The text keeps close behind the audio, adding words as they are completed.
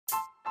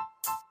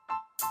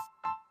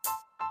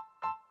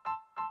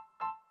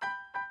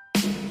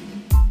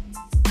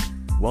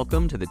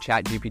Welcome to the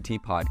ChatGPT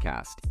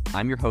podcast.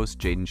 I'm your host,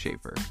 Jaden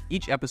Schaefer.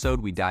 Each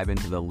episode, we dive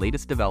into the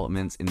latest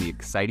developments in the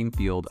exciting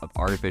field of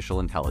artificial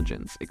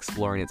intelligence,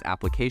 exploring its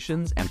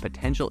applications and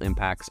potential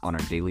impacts on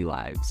our daily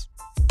lives.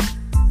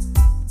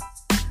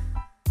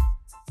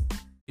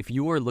 If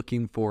you are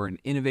looking for an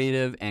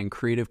innovative and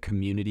creative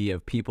community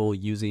of people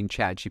using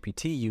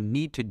ChatGPT, you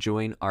need to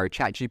join our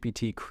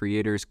ChatGPT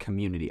creators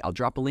community. I'll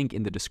drop a link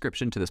in the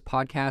description to this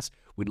podcast.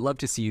 We'd love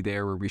to see you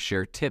there, where we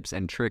share tips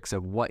and tricks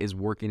of what is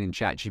working in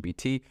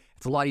ChatGPT.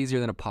 It's a lot easier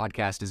than a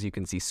podcast, as you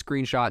can see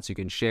screenshots, you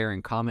can share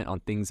and comment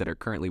on things that are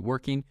currently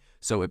working.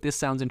 So if this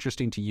sounds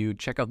interesting to you,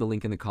 check out the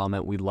link in the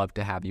comment. We'd love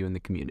to have you in the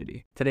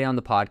community. Today on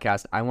the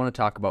podcast, I want to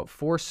talk about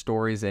 4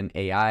 stories in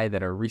AI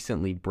that are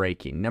recently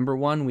breaking. Number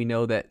 1, we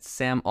know that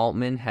Sam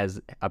Altman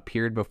has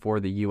appeared before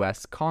the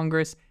US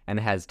Congress and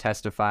has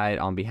testified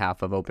on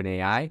behalf of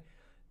OpenAI.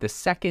 The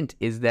second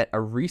is that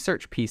a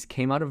research piece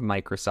came out of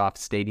Microsoft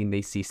stating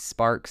they see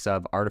sparks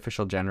of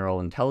artificial general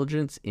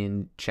intelligence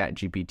in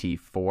ChatGPT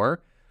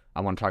 4.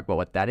 I want to talk about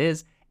what that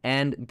is.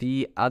 And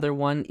the other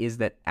one is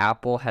that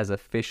Apple has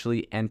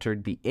officially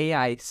entered the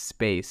AI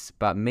space,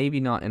 but maybe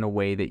not in a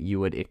way that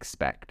you would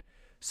expect.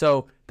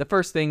 So the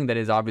first thing that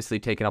is obviously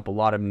taken up a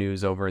lot of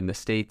news over in the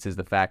States is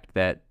the fact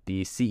that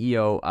the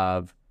CEO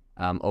of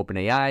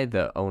OpenAI,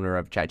 the owner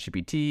of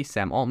ChatGPT,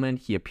 Sam Altman,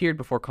 he appeared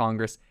before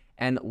Congress.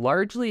 And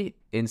largely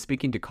in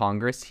speaking to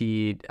Congress,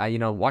 he,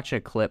 watching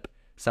a clip,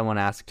 someone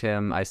asked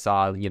him, I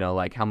saw,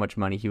 how much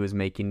money he was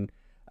making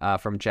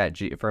from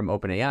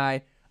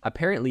OpenAI.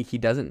 Apparently, he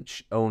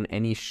doesn't own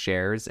any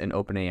shares in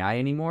OpenAI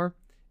anymore,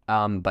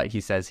 but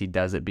he says he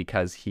does it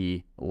because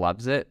he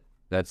loves it.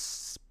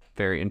 That's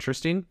very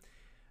interesting.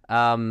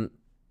 And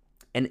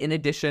in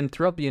addition,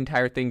 throughout the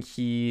entire thing,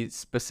 he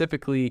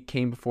specifically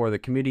came before the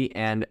committee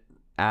and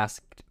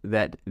asked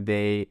that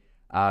they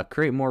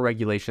create more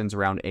regulations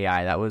around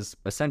AI. That was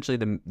essentially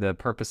the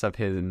purpose of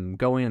him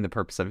going, and the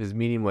purpose of his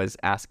meeting was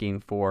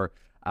asking for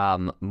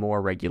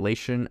more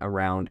regulation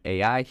around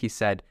AI. He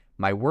said,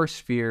 "My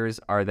worst fears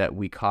are that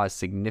we cause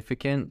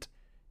significant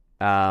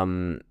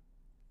harm."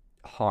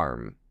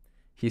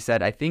 He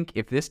said, "I think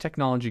if this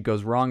technology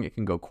goes wrong, it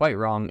can go quite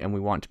wrong, and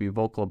we want to be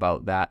vocal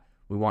about that.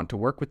 We want to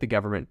work with the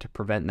government to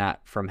prevent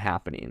that from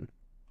happening."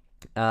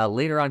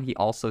 Later on, he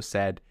also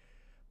said,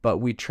 "But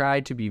we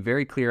tried to be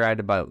very clear-eyed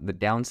about the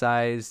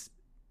downsides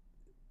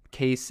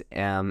case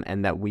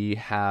and that we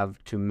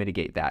have to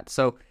mitigate that."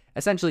 So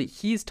essentially,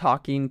 he's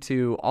talking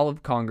to all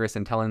of Congress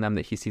and telling them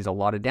that he sees a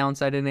lot of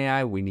downside in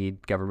AI. We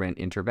need government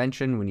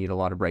intervention. We need a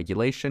lot of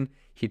regulation.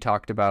 He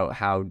talked about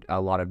how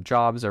a lot of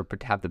jobs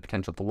have the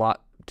potential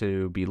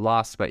to be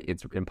lost, but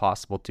it's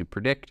impossible to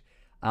predict.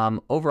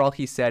 Overall,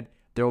 he said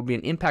there will be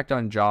an impact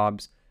on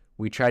jobs.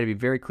 We try to be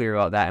very clear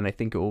about that, and I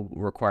think it will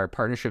require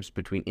partnerships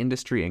between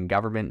industry and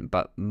government,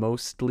 but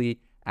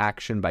mostly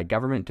action by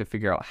government to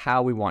figure out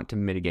how we want to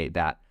mitigate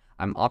that.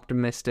 I'm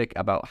optimistic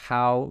about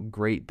how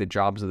great the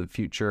jobs of the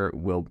future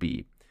will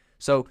be.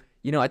 So,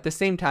 at the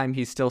same time,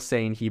 he's still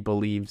saying he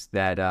believes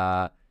that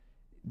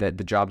that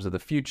the jobs of the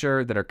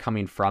future that are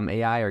coming from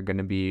AI are going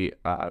to be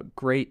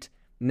great.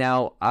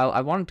 Now,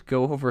 I wanted to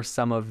go over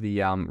some of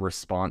the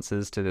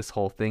responses to this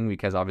whole thing,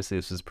 because obviously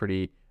this is a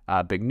pretty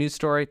big news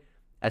story.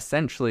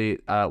 Essentially,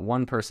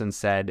 one person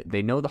said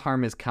they know the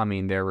harm is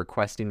coming. They're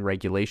requesting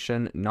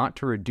regulation, not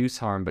to reduce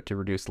harm, but to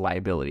reduce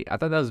liability. I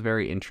thought that was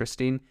very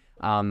interesting.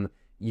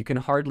 You can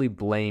hardly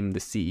blame the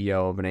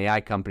CEO of an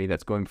AI company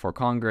that's going before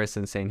Congress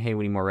and saying, hey,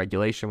 we need more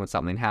regulation. When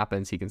something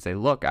happens, he can say,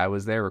 look, I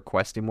was there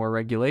requesting more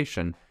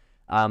regulation.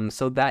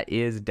 So that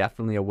is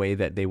definitely a way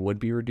that they would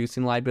be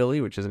reducing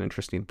liability, which is an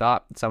interesting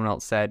thought. Someone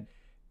else said,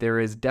 there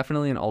is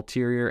definitely an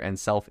ulterior and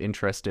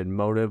self-interested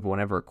motive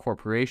whenever a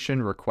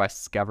corporation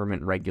requests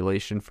government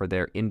regulation for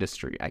their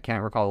industry. I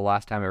can't recall the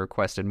last time I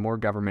requested more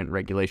government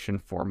regulation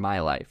for my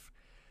life.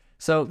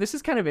 So this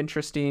is kind of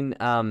interesting.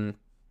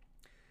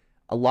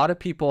 A lot of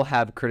people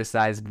have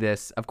criticized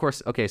this. Of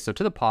course, okay, so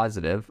to the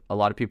positive, a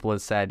lot of people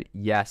have said,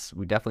 yes,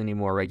 we definitely need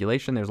more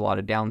regulation. There's a lot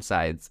of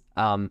downsides.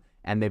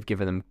 And they've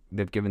given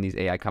these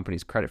AI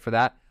companies credit for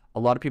that. A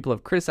lot of people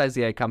have criticized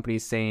the AI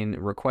companies, saying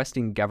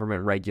requesting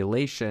government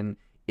regulation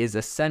is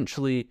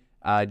essentially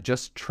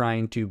just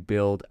trying to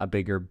build a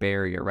bigger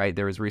barrier, right?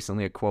 There was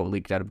recently a quote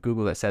leaked out of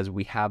Google that says,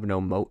 we have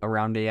no moat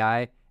around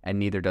AI, and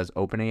neither does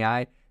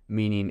OpenAI,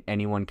 meaning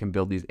anyone can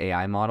build these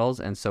AI models.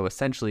 And so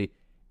essentially,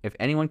 if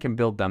anyone can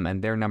build them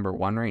and they're number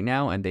one right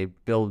now, and they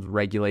build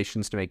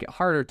regulations to make it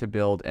harder to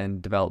build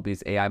and develop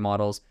these AI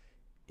models,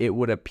 it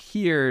would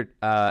appear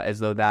as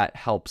though that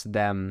helps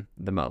them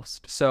the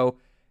most. So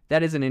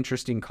that is an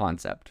interesting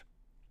concept.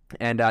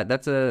 And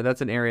that's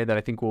an area that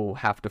I think we'll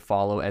have to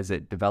follow as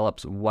it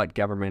develops, what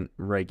government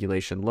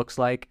regulation looks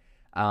like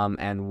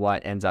and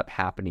what ends up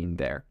happening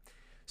there.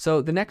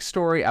 So the next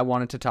story I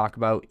wanted to talk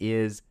about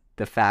is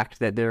the fact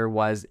that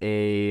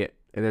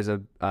there's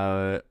a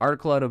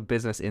article out of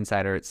Business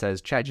Insider. It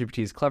says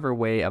ChatGPT's clever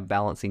way of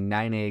balancing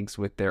 9 eggs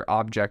with their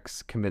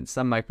objects convinced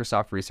some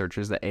Microsoft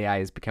researchers that AI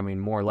is becoming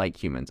more like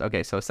humans.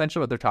 Okay, so essentially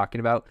what they're talking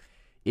about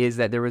is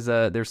that there's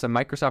some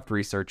Microsoft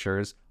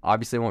researchers.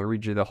 Obviously, I won't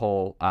read you the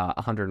whole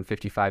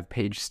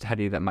 155-page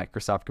study that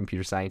Microsoft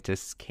computer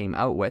scientists came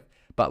out with,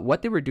 but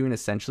what they were doing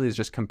essentially is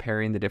just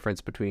comparing the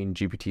difference between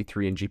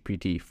GPT-3 and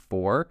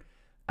GPT-4,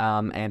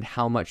 and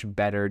how much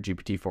better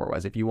GPT-4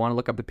 was. If you want to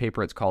look up the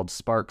paper, it's called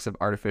Sparks of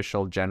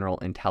Artificial General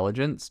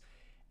Intelligence.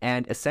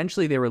 And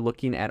essentially, they were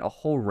looking at a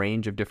whole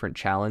range of different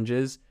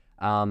challenges.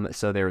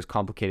 So there was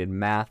complicated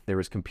math, there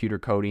was computer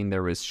coding,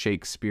 there was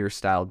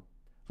Shakespeare-style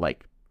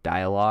like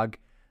dialogue.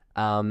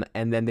 And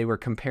then they were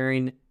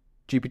comparing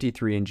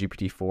GPT-3 and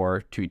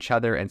GPT-4 to each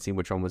other and seeing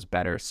which one was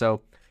better.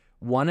 So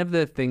one of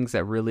the things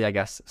that really, I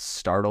guess,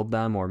 startled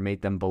them or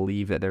made them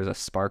believe that there's a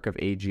spark of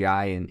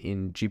AGI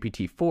in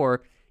GPT-4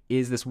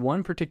 is this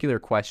one particular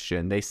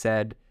question. They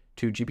said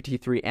to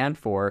GPT-3 and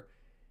 4,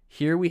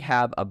 here we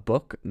have a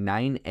book,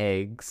 9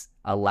 eggs,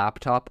 a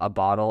laptop, a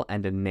bottle,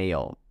 and a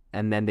nail.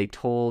 And then they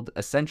told,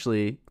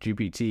 essentially,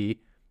 GPT,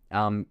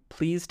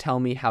 please tell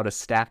me how to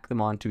stack them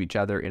onto each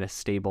other in a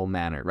stable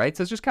manner, right?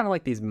 So it's just kind of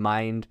like these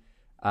mind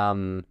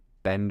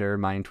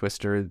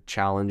twister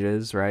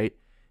challenges, right,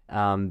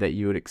 that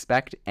you would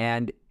expect.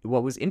 And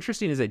what was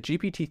interesting is that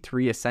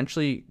GPT-3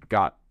 essentially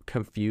got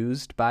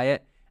confused by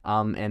it.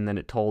 And then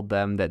it told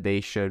them that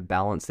they should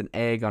balance an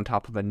egg on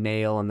top of a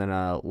nail and then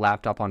a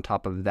laptop on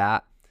top of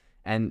that.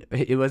 And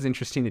it was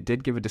interesting. It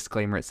did give a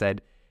disclaimer. It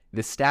said,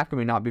 this stack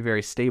may not be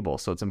very stable,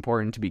 so it's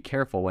important to be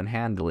careful when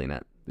handling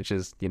it, which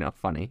is,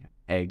 funny.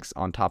 Eggs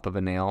on top of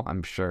a nail,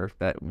 I'm sure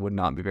that would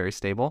not be very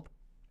stable.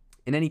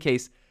 In any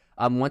case,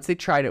 once they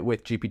tried it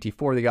with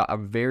GPT-4, they got a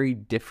very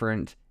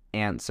different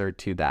answer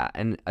to that.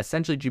 And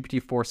essentially,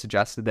 GPT-4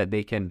 suggested that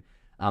they can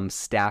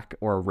stack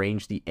or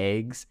arrange the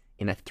eggs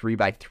in a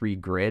 3x3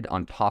 grid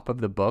on top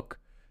of the book,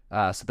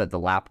 so that the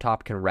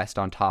laptop can rest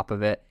on top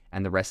of it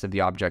and the rest of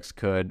the objects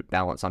could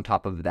balance on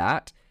top of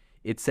that.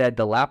 It said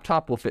the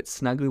laptop will fit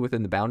snugly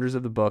within the boundaries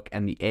of the book,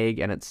 and the egg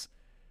and its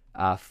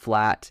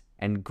flat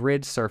and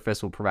grid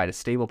surface will provide a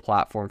stable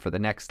platform for the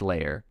next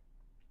layer.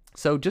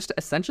 So just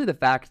essentially the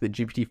fact that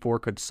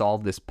GPT-4 could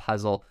solve this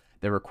puzzle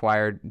that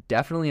required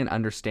definitely an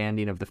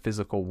understanding of the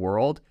physical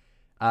world,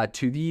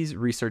 to these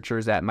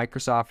researchers at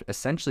Microsoft,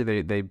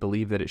 essentially they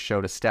believe that it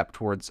showed a step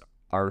towards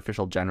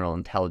artificial general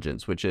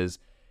intelligence, which is,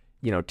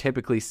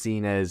 typically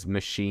seen as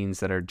machines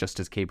that are just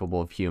as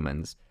capable of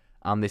humans.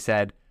 They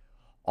said,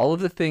 all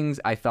of the things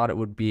I thought it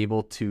would be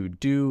able to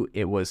do,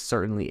 it was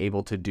certainly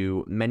able to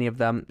do many of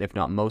them, if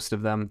not most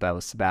of them. That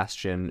was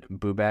Sebastian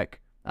Bubeck,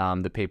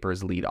 the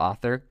paper's lead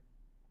author.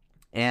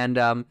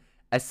 And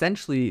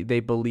essentially,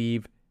 they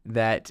believe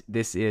that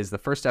this is the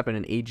first step in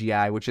an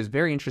AGI, which is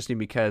very interesting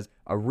because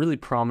a really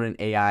prominent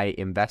AI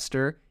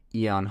investor,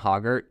 Ian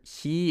Hoggart,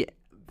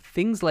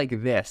 things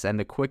like this and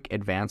the quick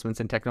advancements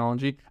in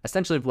technology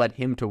essentially have led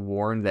him to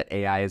warn that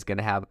AI is going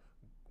to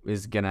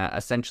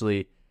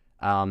essentially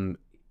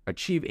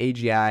achieve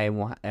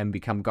AGI and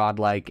become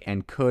godlike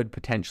and could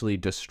potentially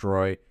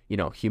destroy,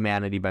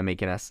 humanity by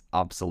making us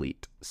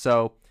obsolete.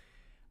 So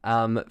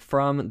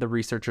from the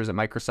researchers at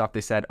Microsoft,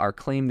 they said, our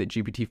claim that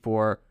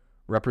GPT-4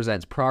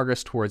 represents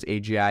progress towards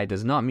AGI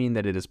does not mean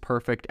that it is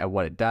perfect at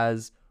what it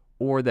does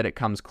or that it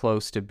comes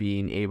close to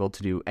being able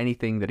to do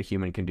anything that a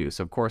human can do.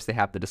 So, of course, they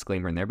have the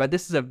disclaimer in there. But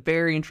this is a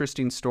very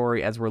interesting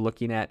story as we're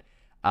looking at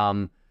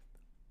AI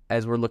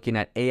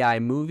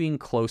moving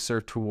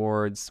closer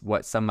towards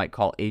what some might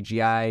call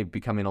AGI,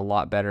 becoming a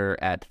lot better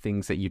at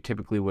things that you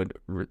typically would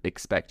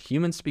expect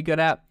humans to be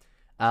good at.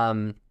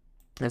 And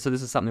so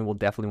this is something we'll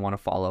definitely want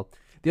to follow.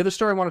 The other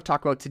story I want to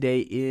talk about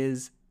today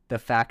is the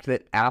fact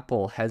that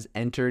Apple has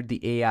entered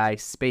the AI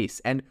space.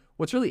 And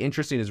what's really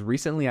interesting is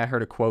recently I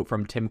heard a quote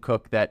from Tim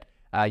Cook that,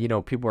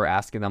 people were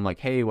asking them like,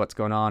 hey, what's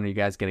going on? Are you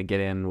guys going to get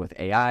in with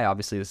AI?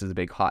 Obviously, this is a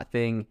big hot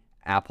thing.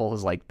 Apple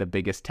is like the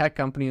biggest tech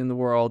company in the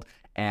world.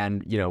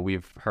 And,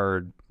 we've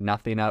heard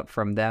nothing up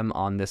from them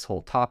on this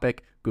whole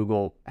topic.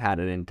 Google had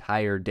an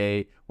entire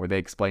day where they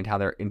explained how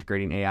they're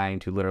integrating AI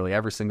into literally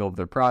every single of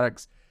their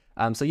products.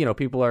 So,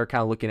 people are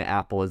kind of looking at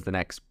Apple as the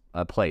next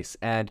place.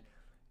 And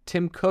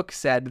Tim Cook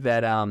said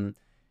that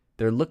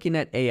they're looking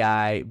at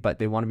AI, but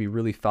they want to be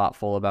really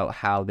thoughtful about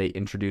how they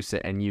introduce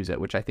it and use it,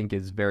 which I think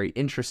is very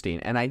interesting.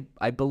 And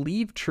I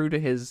believe true to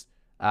his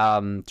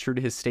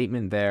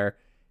statement there,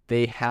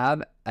 they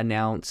have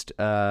announced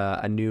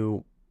a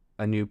new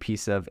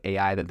piece of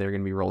AI that they're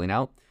going to be rolling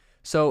out.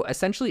 So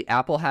essentially,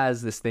 Apple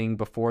has this thing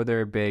before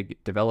their big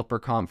developer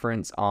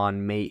conference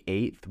on May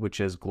 8th,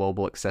 which is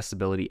Global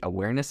Accessibility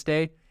Awareness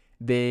Day.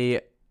 They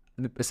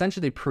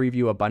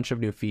preview a bunch of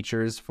new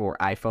features for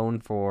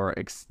iPhone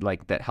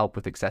that help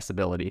with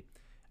accessibility.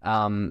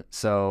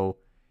 So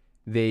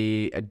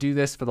they do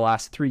this for the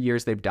last 3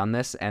 years. They've done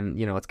this, and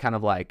it's kind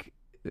of like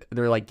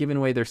they're like giving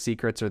away their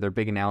secrets or their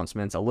big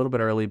announcements a little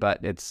bit early,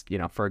 but it's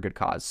for a good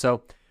cause.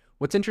 So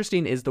what's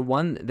interesting is the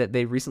one that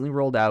they recently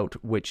rolled out,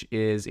 which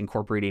is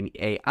incorporating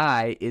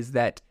AI, is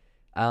that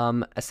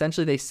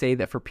essentially they say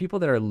that for people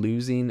that are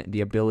losing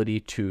the ability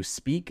to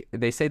speak,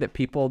 they say that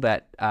people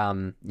that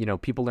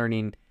people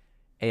learning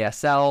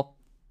ASL,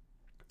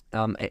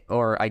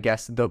 or I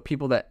guess the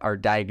people that are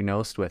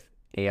diagnosed with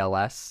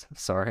ALS,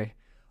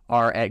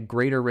 are at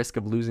greater risk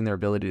of losing their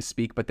ability to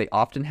speak, but they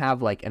often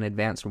have like an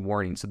advanced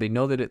warning. So they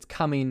know that it's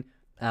coming,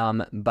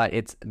 but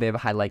they have a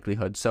high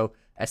likelihood. So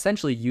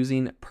essentially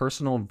using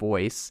personal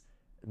voice,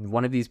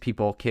 one of these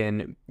people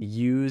can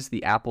use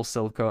the Apple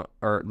silicone,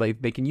 or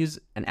like they can use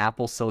an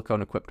Apple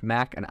silicone equipped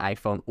Mac, an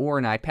iPhone, or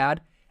an iPad,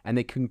 and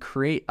they can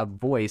create a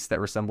voice that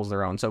resembles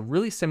their own. So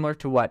really similar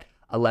to what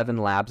 11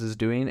 Labs is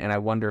doing. And I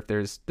wonder if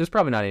there's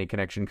probably not any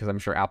connection, because I'm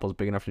sure Apple's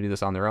big enough to do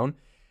this on their own.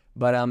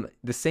 But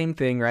the same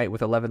thing, right?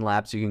 With 11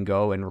 Labs, you can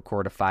go and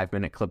record a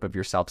 5-minute clip of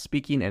yourself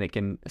speaking, and it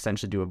can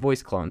essentially do a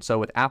voice clone. So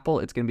with Apple,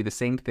 it's going to be the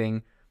same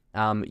thing.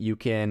 You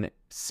can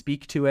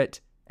speak to it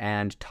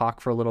and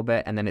talk for a little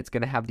bit, and then it's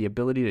going to have the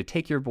ability to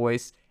take your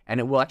voice, and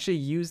it will actually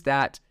use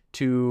that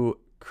to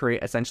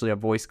create essentially a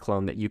voice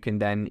clone that you can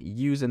then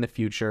use in the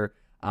future.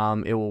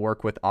 It will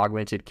work with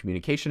augmented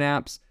communication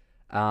apps,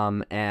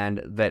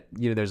 and that,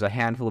 there's a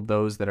handful of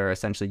those that are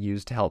essentially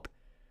used to help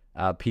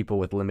people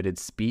with limited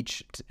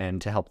speech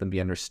and to help them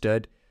be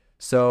understood.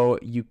 So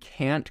you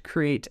can't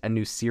create a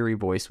new Siri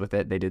voice with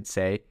it, they did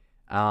say.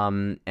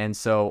 And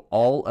so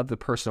all of the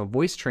personal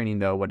voice training,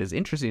 though, what is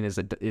interesting is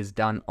it is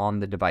done on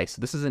the device.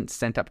 So this isn't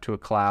sent up to a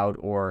cloud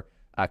or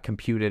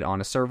computed on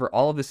a server.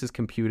 All of this is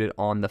computed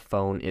on the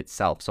phone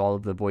itself. So all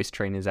of the voice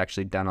training is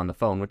actually done on the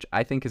phone, which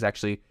I think is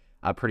actually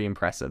pretty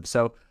impressive.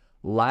 So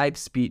live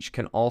speech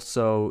can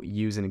also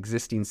use an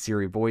existing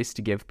Siri voice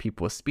to give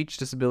people with speech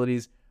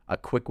disabilities a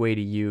quick way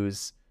to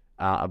use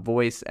a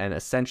voice and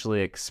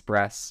essentially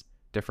express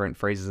different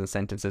phrases and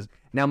sentences.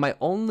 Now, my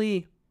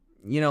only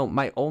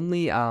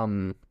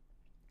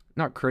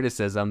not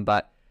criticism,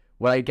 but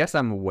what I guess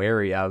I'm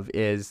wary of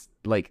is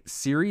like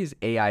Siri's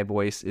AI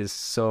voice is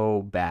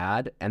so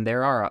bad, and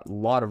there are a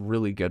lot of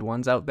really good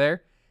ones out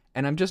there,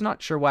 and I'm just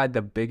not sure why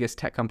the biggest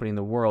tech company in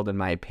the world, in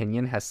my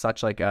opinion, has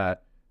such like a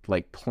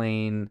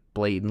plain,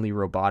 blatantly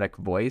robotic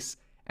voice.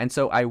 And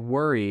so I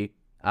worry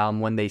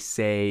when they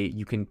say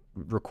you can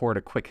record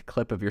a quick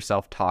clip of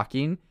yourself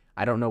talking.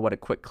 I don't know what a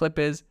quick clip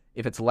is.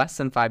 If it's less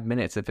than 5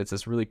 minutes, if it's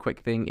this really quick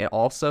thing. It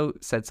also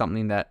said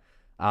something that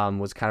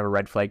was kind of a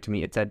red flag to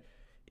me. It said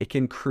it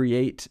can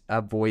create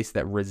a voice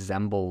that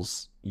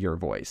resembles your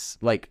voice.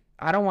 Like,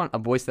 I don't want a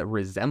voice that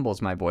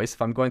resembles my voice.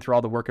 If I'm going through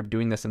all the work of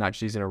doing this and not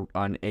just using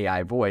an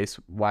AI voice,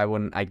 why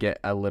wouldn't I get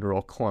a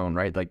literal clone,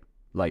 right?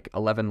 Like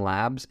 11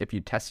 Labs, if you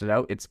test it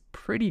out, it's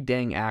pretty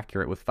dang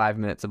accurate with 5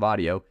 minutes of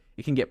audio.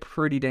 It can get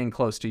pretty dang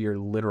close to your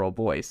literal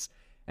voice.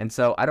 And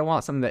so I don't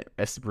want something that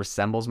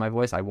resembles my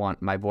voice. I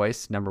want my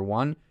voice, number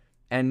one.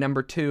 And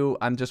number two,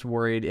 I'm just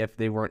worried if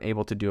they weren't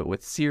able to do it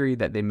with Siri,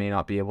 that they may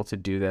not be able to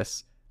do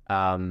this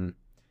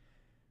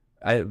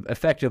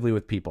effectively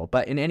with people.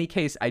 But in any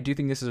case, I do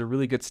think this is a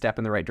really good step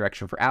in the right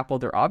direction for Apple.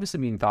 They're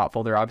obviously being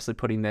thoughtful. They're obviously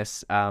putting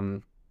this...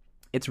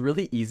 it's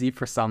really easy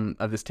for some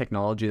of this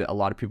technology that a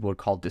lot of people would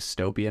call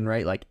dystopian,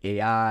 right? Like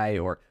AI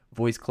or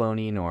voice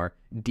cloning or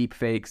deep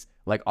fakes,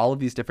 like all of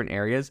these different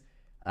areas.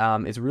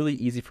 It's really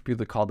easy for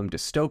people to call them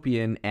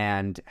dystopian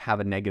and have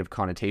a negative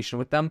connotation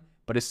with them.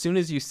 But as soon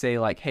as you say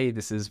like, hey,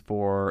 this is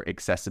for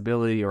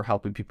accessibility or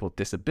helping people with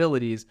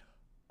disabilities,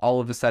 all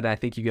of a sudden I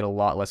think you get a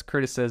lot less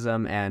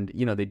criticism, and,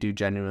 they do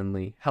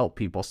genuinely help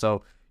people.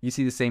 So you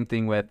see the same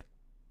thing with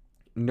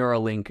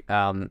Neuralink,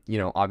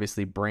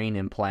 obviously brain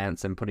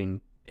implants and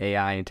putting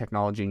AI and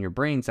technology in your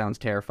brain sounds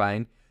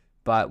terrifying.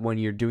 But when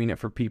you're doing it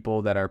for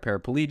people that are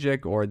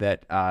paraplegic or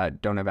that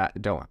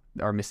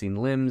are missing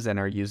limbs and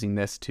are using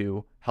this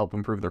to help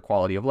improve their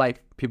quality of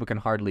life, people can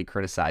hardly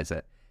criticize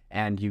it.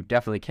 And you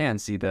definitely can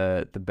see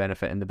the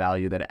benefit and the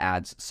value that it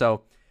adds.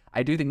 So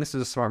I do think this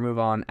is a smart move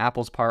on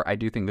Apple's part. I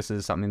do think this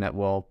is something that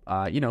will,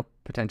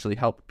 potentially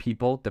help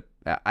people.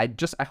 I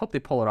hope they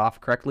pull it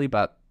off correctly.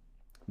 But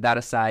that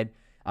aside,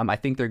 I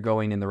think they're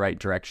going in the right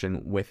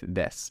direction with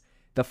this.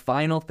 The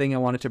final thing I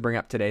wanted to bring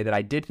up today that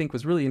I did think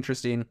was really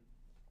interesting,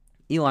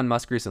 Elon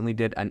Musk recently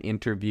did an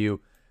interview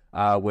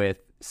with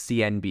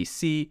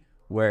CNBC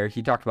where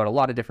he talked about a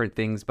lot of different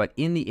things. But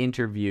in the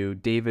interview,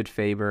 David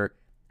Faber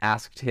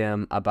asked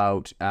him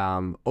about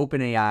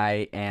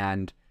OpenAI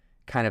and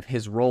kind of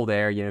his role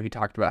there. He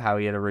talked about how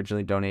he had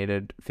originally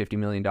donated $50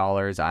 million.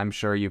 I'm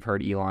sure you've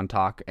heard Elon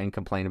talk and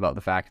complain about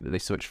the fact that they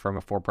switched from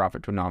a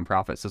for-profit to a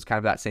non-profit. So it's kind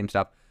of that same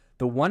stuff.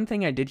 The one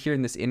thing I did hear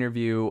in this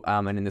interview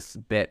and in this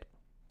bit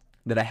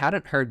that I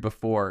hadn't heard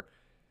before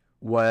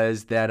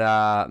was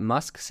that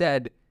Musk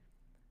said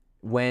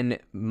when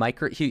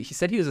he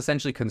said he was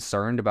essentially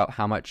concerned about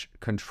how much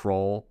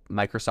control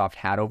Microsoft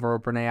had over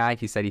OpenAI.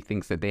 He said he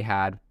thinks that they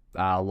had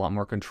a lot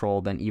more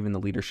control than even the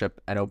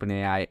leadership at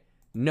OpenAI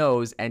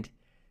knows. And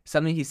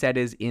something he said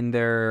is in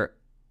their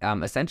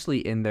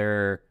essentially in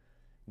their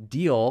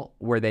deal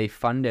where they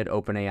funded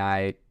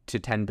OpenAI to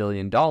 $10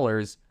 billion,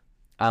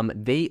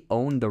 they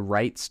own the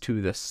rights to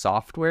the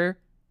software,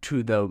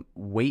 to the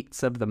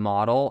weights of the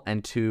model,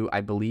 and to,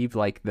 I believe,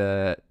 like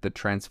the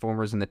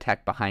transformers and the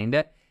tech behind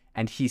it.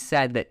 And he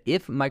said that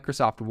if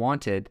Microsoft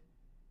wanted,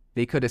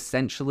 they could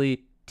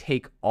essentially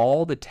take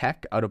all the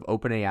tech out of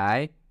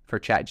OpenAI for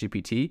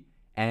ChatGPT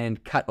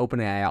and cut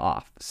OpenAI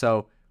off.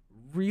 So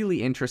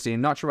really interesting.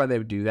 I'm not sure why they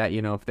would do that,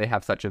 if they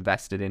have such a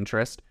vested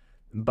interest.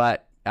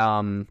 but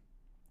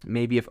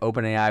maybe if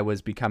OpenAI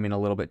was becoming a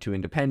little bit too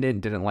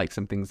independent, didn't like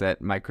some things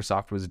that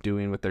Microsoft was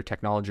doing with their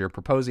technology or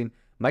proposing,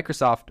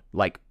 Microsoft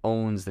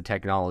owns the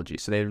technology.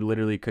 So they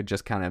literally could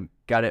just kind of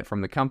gut it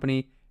from the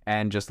company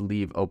and just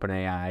leave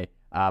OpenAI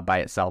by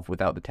itself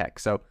without the tech.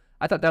 So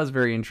I thought that was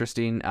very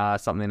interesting,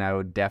 something I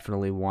would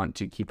definitely want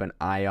to keep an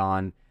eye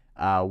on.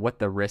 What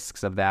the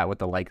risks of that, what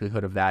the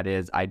likelihood of that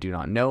is, I do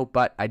not know,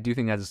 but I do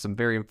think that is some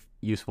very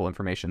useful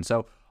information.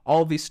 So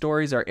all of these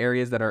stories are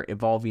areas that are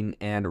evolving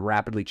and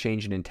rapidly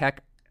changing in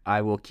tech.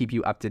 I will keep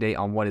you up to date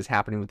on what is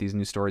happening with these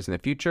new stories in the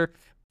future.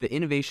 The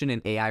innovation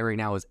in AI right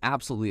now is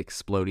absolutely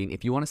exploding.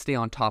 If you want to stay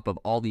on top of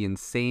all the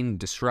insane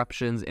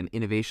disruptions and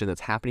innovation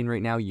that's happening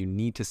right now, you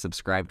need to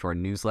subscribe to our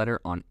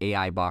newsletter on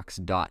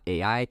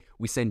AIbox.ai.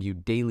 We send you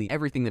daily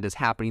everything that is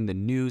happening, the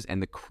news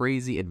and the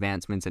crazy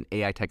advancements in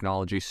AI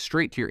technology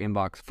straight to your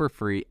inbox for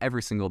free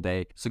every single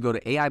day. So go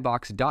to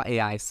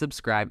AIbox.ai,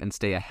 subscribe, and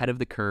stay ahead of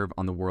the curve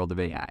on the world of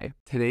AI.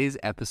 Today's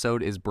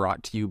episode is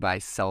brought to you by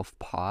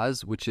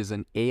Self-Pause, which is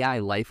an AI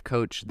life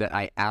coach that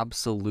I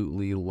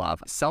absolutely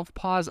love.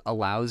 Self-Pause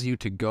allows you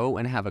to go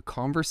and have a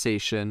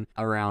conversation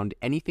around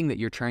anything that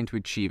you're trying to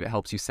achieve. It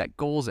helps you set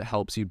goals. It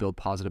helps you build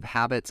positive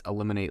habits,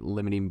 eliminate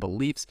limiting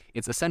beliefs.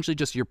 It's essentially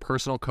just your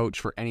personal coach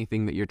for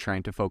anything that you're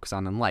trying to focus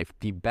on in life.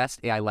 The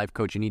best AI life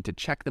coach. You need to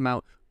check them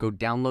out. Go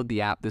download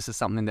the app. This is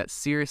something that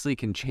seriously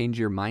can change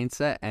your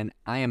mindset, and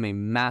I am a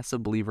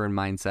massive believer in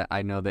mindset.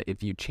 I know that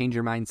if you change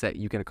your mindset,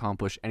 you can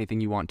accomplish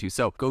anything you want to.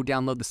 So go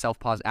download the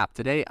Self-Pause app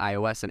today,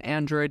 iOS and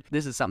Android.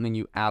 This is something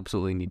you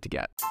absolutely need to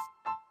get.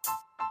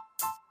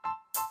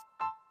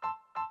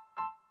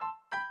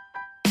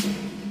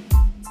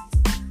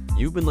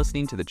 You've been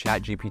listening to the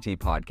ChatGPT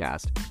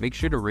podcast. Make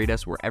sure to rate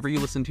us wherever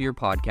you listen to your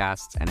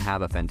podcasts and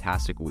have a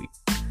fantastic week.